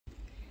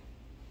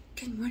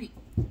Good morning.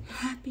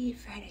 Happy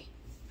Friday.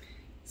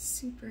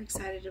 Super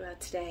excited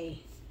about today.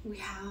 We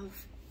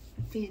have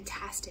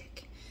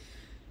fantastic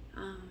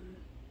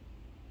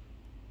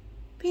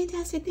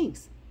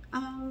things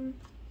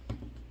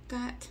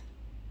that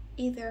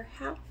either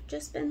have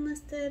just been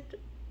listed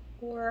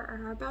or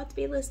are about to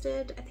be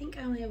listed. I think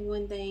I only have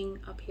one thing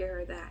up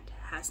here that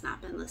has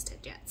not been listed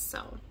yet,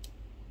 so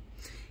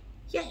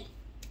yay.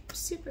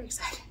 Super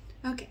excited.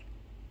 Okay.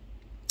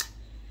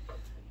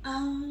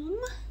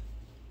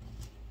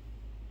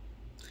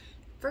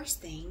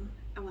 First thing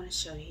I want to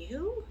show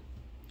you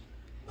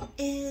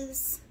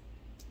is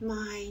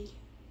my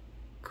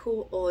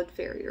cool old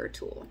farrier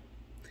tool.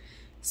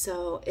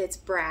 So it's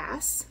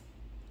brass.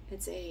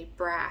 It's a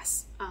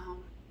brass,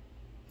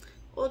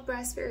 old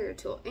brass farrier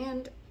tool,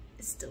 and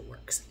it still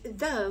works.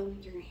 Though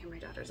you're gonna hear my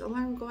daughter's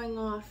alarm going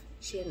off.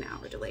 She had an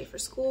hour delay for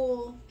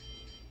school.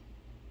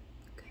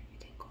 Okay, it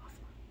didn't go off.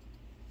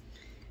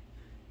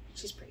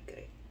 She's pretty good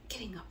at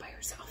getting up by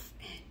herself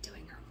and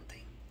doing her own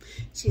thing.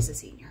 She's a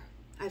senior.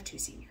 I have two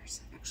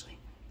seniors, actually.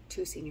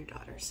 Two senior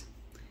daughters.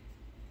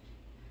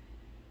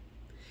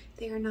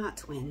 They are not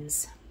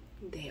twins.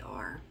 They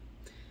are.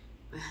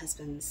 My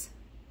husband's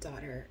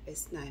daughter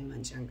is 9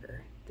 months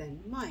younger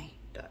than my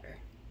daughter.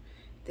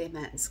 They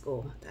met in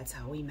school. That's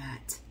how we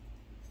met.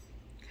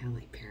 Kind of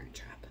like Parent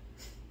Trap.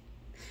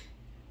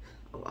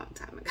 A long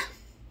time ago.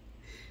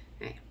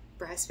 Alright,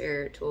 brass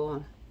farrier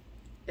tool.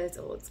 It's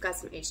old. It's got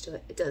some age to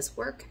it. It does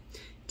work.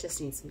 It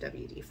just needs some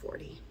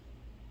WD-40.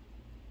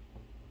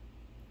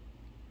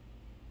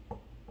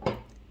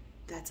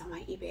 That's on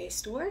my eBay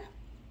store.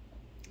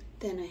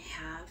 Then I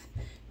have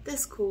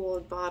this cool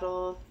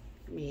bottle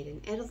made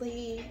in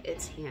Italy.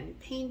 It's hand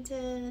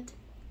painted.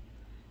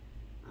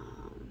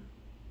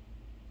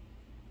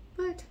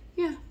 But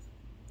yeah,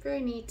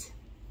 very neat.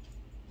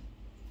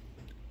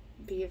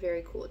 Be a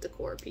very cool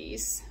decor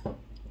piece.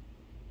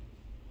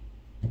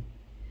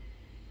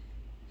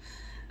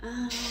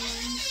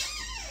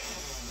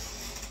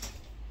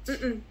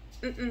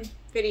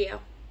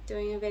 Video.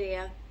 Doing a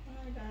video.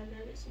 Oh my god, I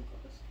gotta get some clothes.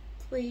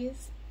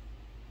 Please.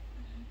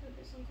 I gotta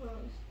get some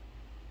clothes.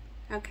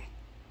 Okay.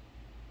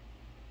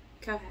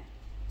 Go ahead.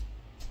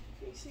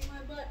 If you see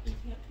my butt, you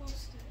can't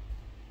post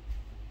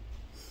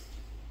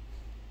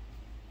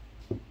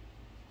it.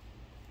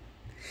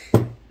 I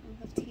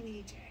love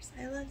teenagers.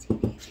 I love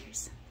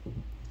teenagers.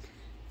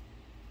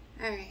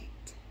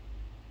 Alright.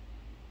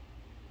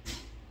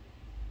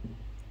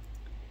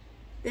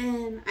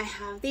 Then I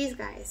have these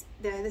guys.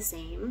 They're the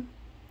same.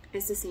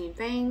 It's the same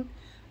thing.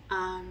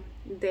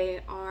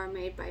 They are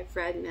made by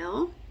Red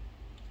Mill.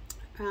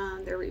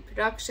 They're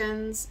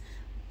reproductions,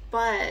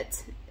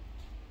 but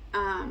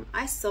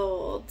I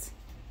sold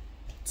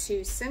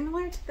two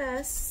similar to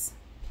this,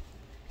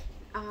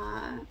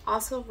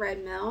 also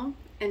Red Mill,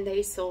 and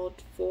they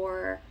sold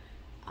for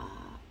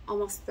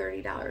almost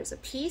 $30 a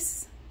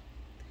piece.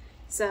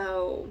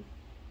 So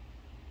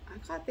I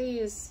got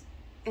these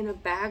in a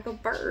bag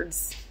of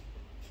birds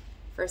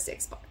for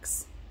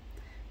 $6.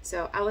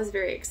 So I was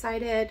very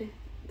excited.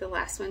 The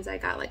last ones I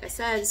got, like I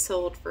said,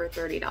 sold for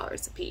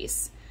 $30 a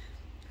piece.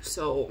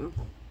 So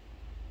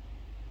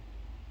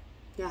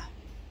yeah,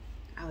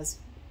 as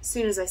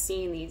soon as I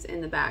seen these in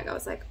the bag, I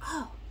was like,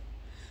 oh,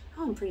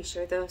 I'm pretty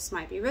sure those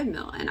might be Red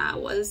Mill, and I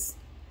was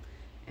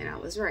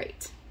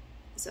right.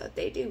 So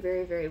they do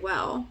very, very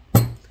well.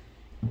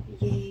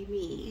 Yay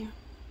me.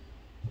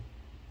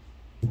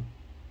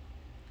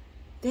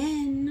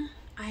 Then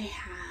I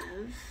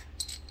have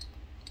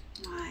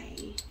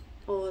my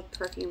old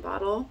perfume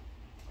bottle.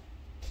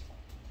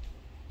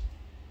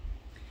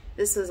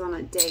 This was on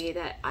a day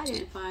that I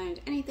didn't find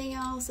anything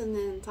else in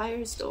the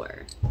entire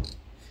store.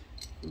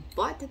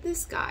 But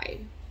this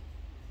guy,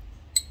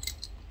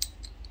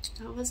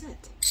 that was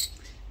it.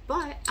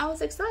 But I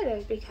was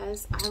excited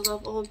because I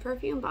love old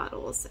perfume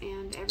bottles,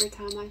 and every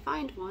time I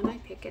find one, I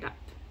pick it up.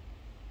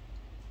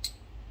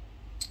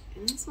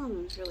 And this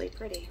one was really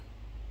pretty.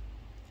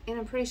 And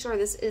I'm pretty sure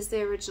this is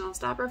the original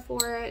stopper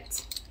for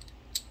it.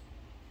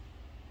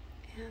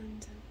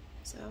 And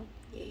so,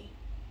 yay.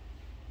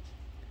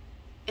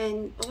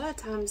 And a lot of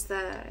times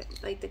the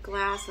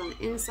glass on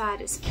the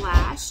inside is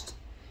flashed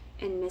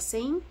and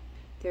missing.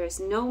 There is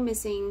no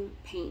missing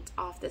paint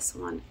off this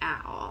one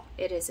at all.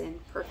 It is in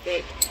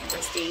perfect,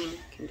 pristine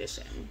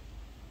condition.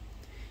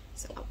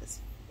 So I was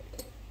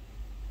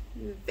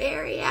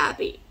very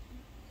happy.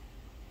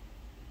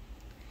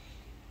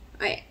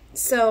 Alright,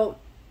 so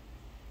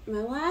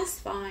my last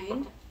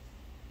find,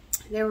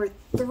 there were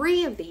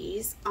 3 of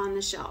these on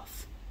the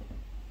shelf.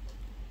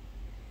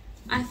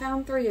 I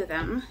found 3 of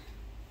them,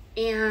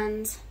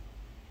 and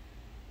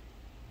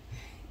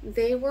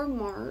they were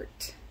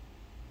marked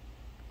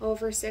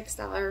over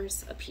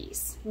 $6 a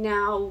piece.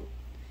 Now,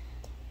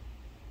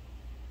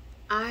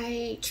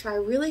 I try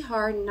really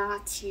hard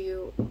not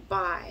to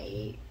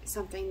buy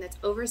something that's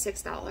over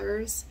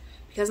 $6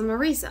 because I'm a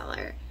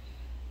reseller.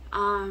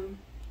 And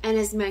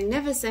as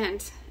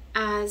magnificent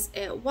as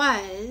it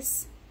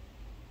was,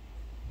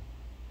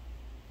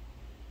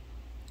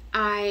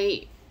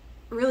 I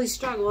really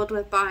struggled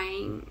with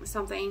buying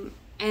something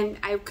and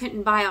I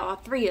couldn't buy all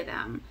 3 of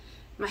them.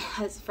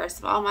 First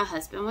of all, my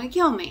husband would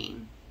kill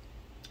me,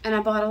 and I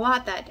bought a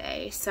lot that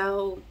day,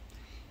 so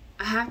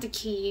I have to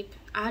keep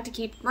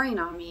brain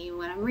on me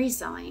when I'm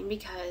reselling,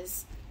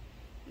 because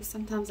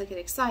sometimes I get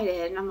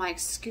excited and I'm like,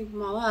 scoop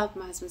them all up.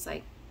 My husband's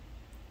like,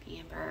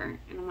 Amber,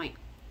 and I'm like,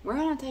 we're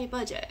on a tight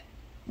budget.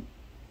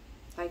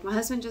 Like, my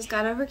husband just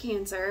got over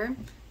cancer.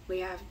 We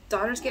have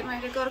daughters getting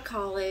ready to go to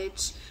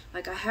college.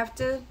 Like, I have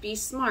to be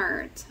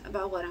smart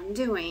about what I'm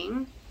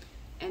doing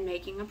and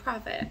making a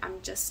profit.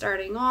 I'm just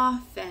starting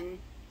off, and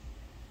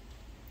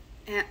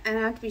I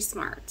have to be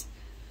smart.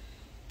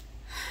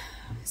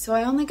 So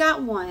I only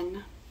got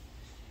one,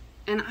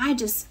 and I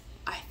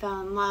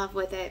fell in love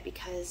with it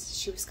because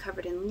she was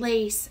covered in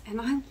lace,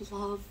 and I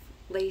love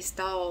lace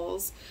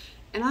dolls,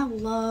 and I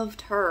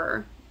loved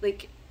her.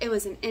 Like, it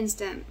was an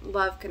instant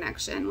love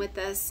connection with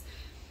this.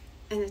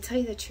 And to tell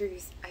you the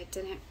truth, I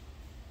didn't,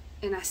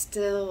 and I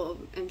still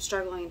am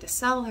struggling to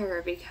sell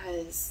her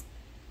because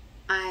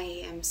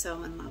I am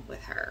so in love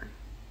with her,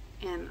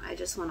 and I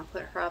just want to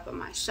put her up on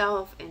my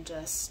shelf and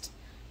just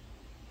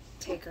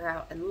take her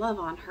out and love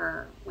on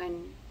her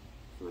when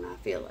I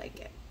feel like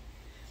it.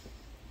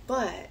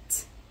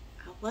 But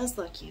I was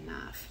lucky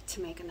enough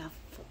to make enough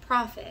for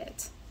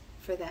profit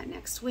for that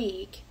next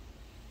week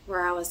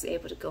where I was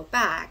able to go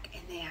back,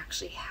 and they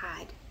actually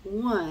had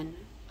one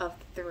of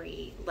the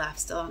 3 left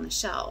still on the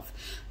shelf,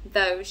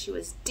 though she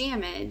was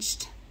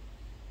damaged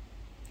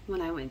when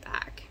I went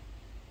back.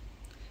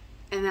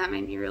 And that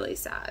made me really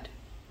sad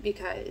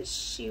because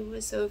she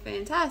was so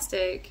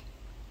fantastic,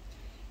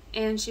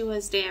 and she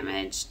was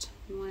damaged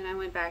when I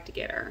went back to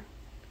get her.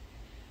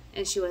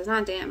 And she was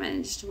not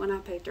damaged when I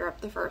picked her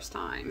up the first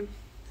time.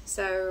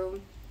 So,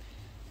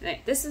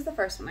 this is the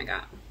first one I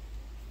got.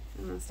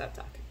 I'm going to stop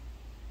talking,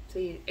 so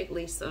you at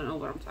least know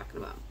what I'm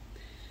talking about.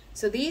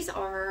 So these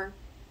are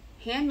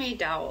handmade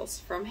dowels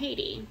from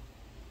Haiti.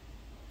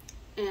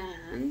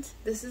 And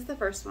this is the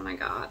first one I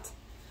got.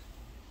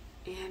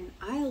 And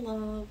I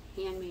love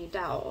handmade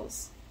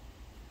dowels.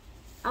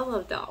 I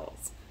love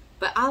dowels,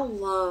 but I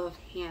love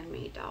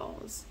handmade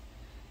dowels.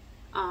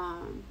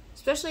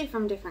 Especially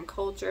from different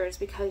cultures,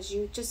 because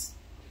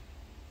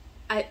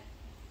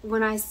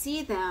when I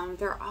see them,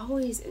 they're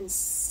always in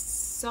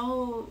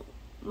so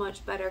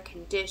much better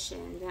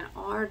condition than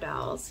our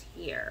dolls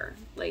here.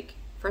 Like,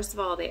 first of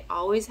all, they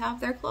always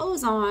have their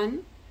clothes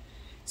on,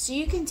 so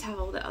you can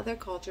tell that other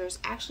cultures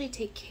actually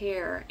take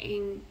care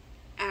and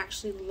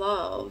actually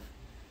love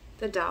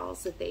the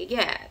dolls that they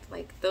get.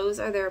 Like, those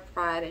are their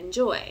pride and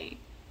joy.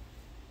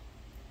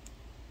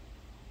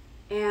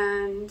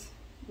 And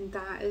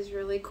that is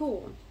really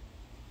cool.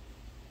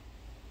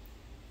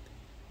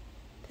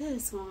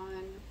 This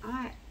one,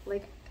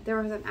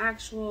 there was an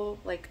actual,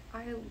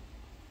 I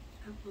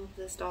love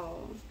this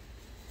doll.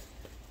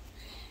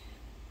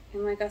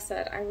 And like I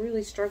said, I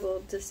really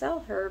struggled to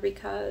sell her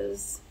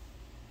because,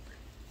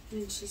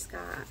 she's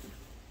got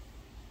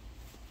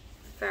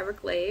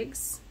fabric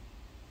legs.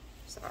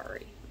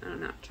 Sorry,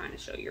 I'm not trying to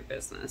show your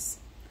business.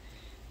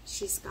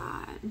 She's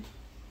got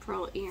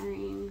pearl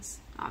earrings,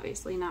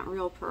 obviously not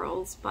real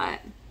pearls, but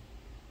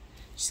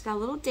she's got a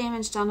little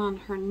damage done on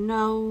her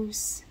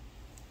nose.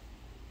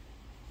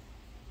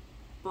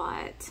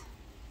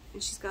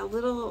 And she's got a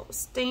little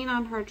stain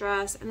on her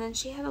dress, and then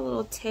she had a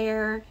little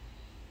tear,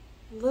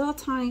 a little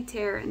tiny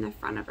tear in the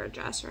front of her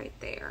dress right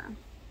there.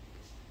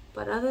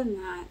 But other than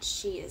that,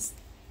 she is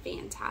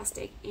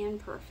fantastic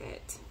and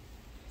perfect.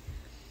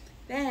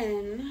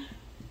 Then,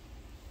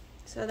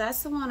 so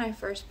that's the one I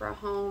first brought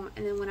home,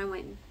 and then when I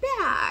went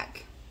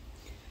back,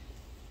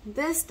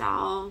 this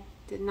doll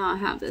did not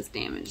have this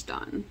damage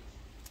done.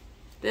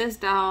 This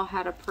doll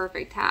had a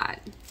perfect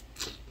hat.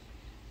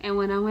 And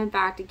when I went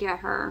back to get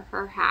her,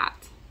 her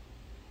hat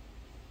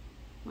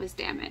was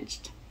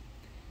damaged.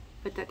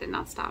 But that did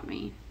not stop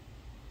me.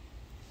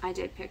 I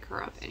did pick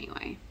her up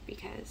anyway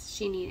because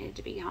she needed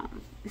to be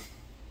home.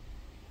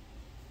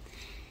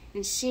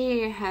 And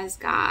she has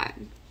got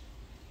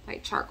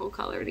like charcoal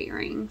colored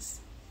earrings.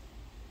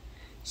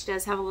 She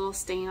does have a little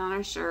stain on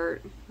her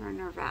shirt or in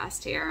her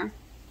vest here.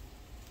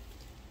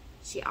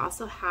 She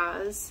also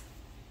has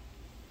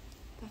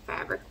the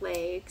fabric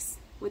legs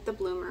with the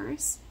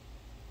bloomers.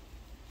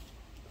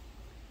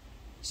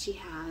 She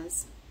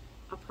has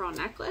a pearl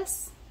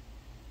necklace.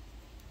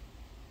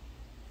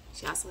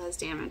 She also has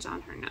damage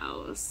on her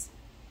nose.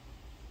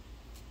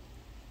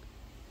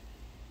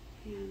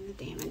 And the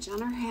damage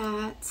on her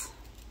hat.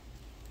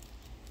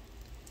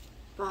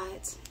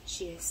 But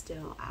she is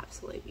still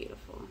absolutely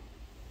beautiful.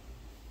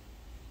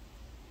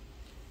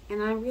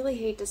 And I really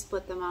hate to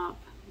split them up,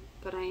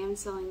 but I am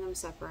selling them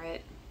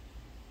separate.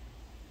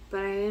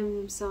 But I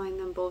am selling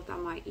them both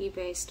on my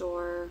eBay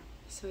store,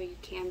 so you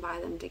can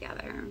buy them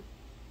together.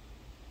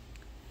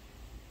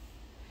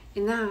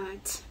 And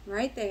that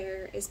right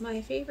there is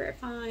my favorite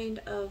find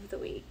of the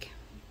week.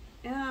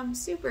 And I'm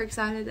super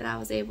excited that I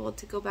was able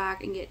to go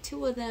back and get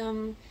 2 of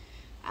them.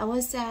 I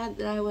was sad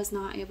that I was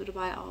not able to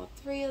buy all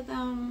 3 of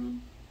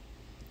them.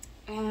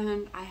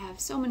 And I have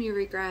so many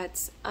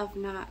regrets of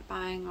not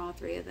buying all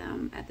 3 of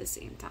them at the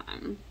same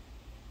time.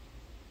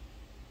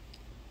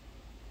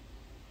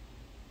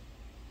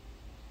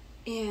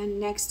 And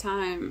next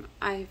time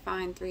I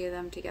find 3 of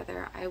them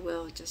together, I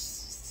will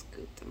just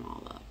scoop them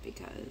all up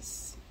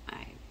because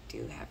I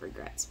do have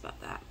regrets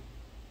about that.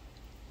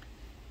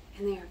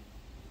 And they are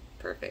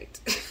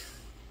perfect.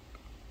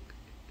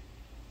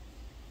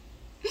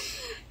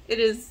 It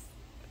is,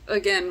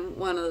 again,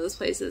 one of those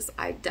places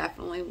I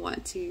definitely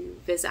want to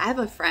visit. I have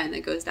a friend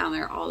that goes down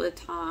there all the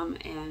time,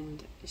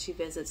 and she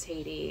visits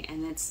Haiti,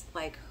 and it's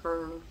like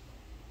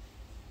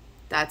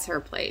that's her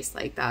place.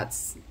 Like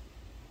that's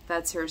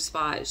her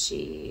spot.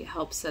 She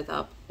helps set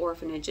up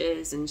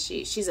orphanages, and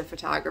she's a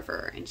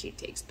photographer, and she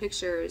takes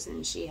pictures,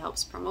 and she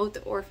helps promote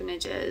the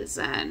orphanages,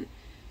 and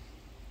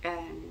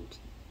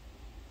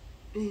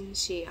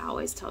she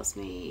always tells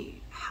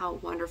me how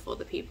wonderful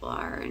the people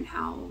are and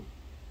how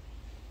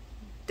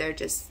they're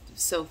just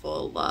so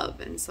full of love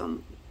and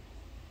some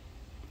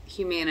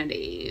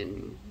humanity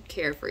and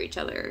care for each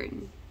other,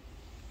 and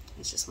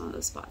it's just one of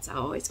those spots I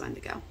always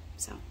wanted to go.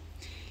 So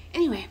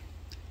anyway,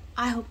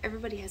 I hope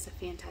everybody has a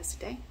fantastic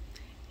day,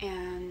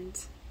 and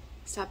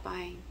stop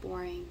buying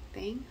boring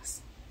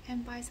things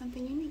and buy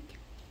something unique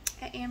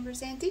at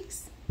Amber's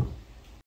Antiques.